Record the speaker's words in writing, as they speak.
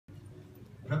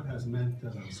Prep has meant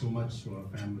so much to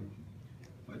our family.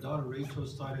 My daughter Rachel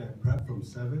started at Prep from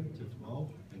 7 to 12,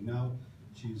 and now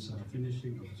she's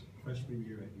finishing her freshman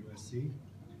year at USC.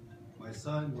 My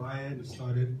son Ryan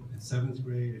started at 7th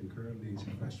grade and currently is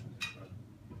a freshman at Prep.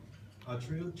 Our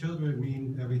children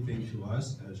mean everything to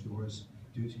us, as yours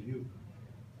do to you.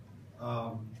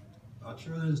 Our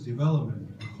children's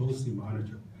development are closely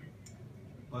monitored.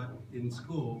 But in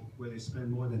school, where they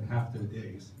spend more than half their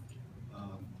days,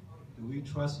 do we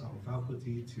trust our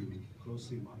faculty to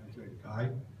closely monitor and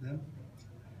guide them?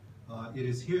 It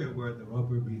is here where the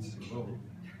rubber meets the road.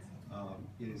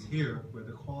 It is here where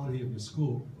the quality of your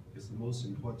school is the most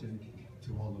important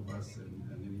to all of us and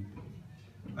anything.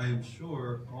 I am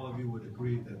sure all of you would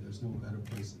agree that there's no better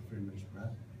place than Freeman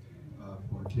Prep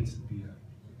for our kids to be at.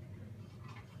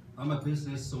 I'm a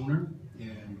business owner,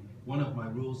 and one of my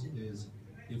rules is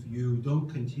if you don't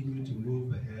continue to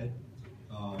move ahead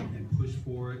and push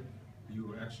forward, you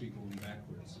are actually going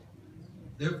backwards.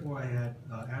 Therefore, I had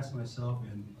asked myself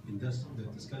in the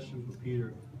discussion with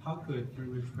Peter, how could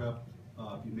Freeman Prep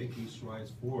be making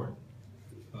strides forward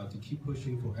to keep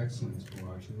pushing for excellence for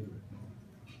our children?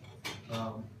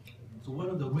 So one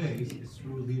of the ways is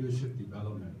through leadership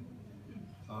development.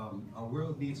 Our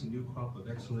world needs a new crop of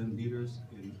excellent leaders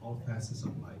in all facets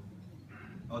of life.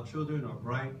 Our children are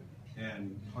bright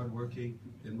and hardworking,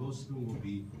 and most of them will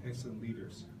be excellent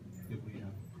leaders if we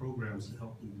have programs to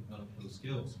help them develop those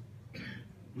skills.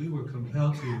 We were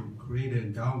compelled to create an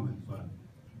endowment fund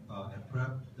at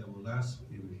Prep that will last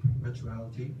in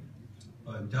perpetuity,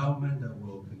 an endowment that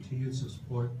will continue to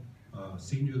support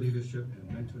senior leadership and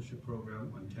mentorship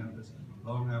program on campus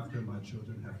long after my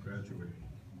children have graduated.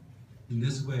 In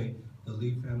this way, the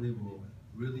Lee family will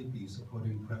really be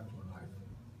supporting Prep for life.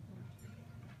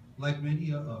 Like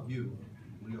many of you,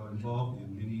 we are involved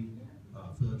in many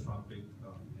philanthropic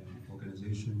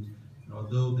organizations, and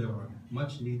although there are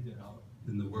much needed out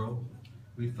in the world,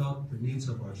 we felt the needs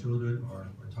of our children are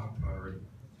our top priority.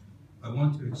 I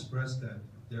want to express that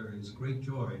there is great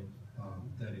joy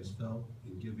that is felt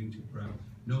in giving to Prep,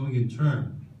 knowing in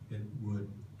turn it would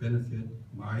benefit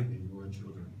my and your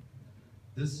children.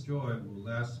 This joy will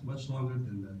last much longer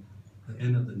than the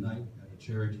end of the night at a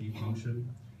charity function,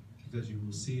 because you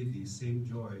will see the same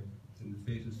joy in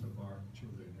the faces of our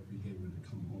children every day when they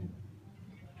come home.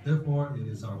 Therefore, it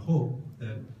is our hope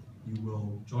that you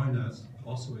will join us,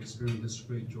 also experience this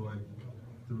great joy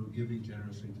through giving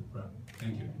generously to Prep.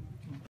 Thank you.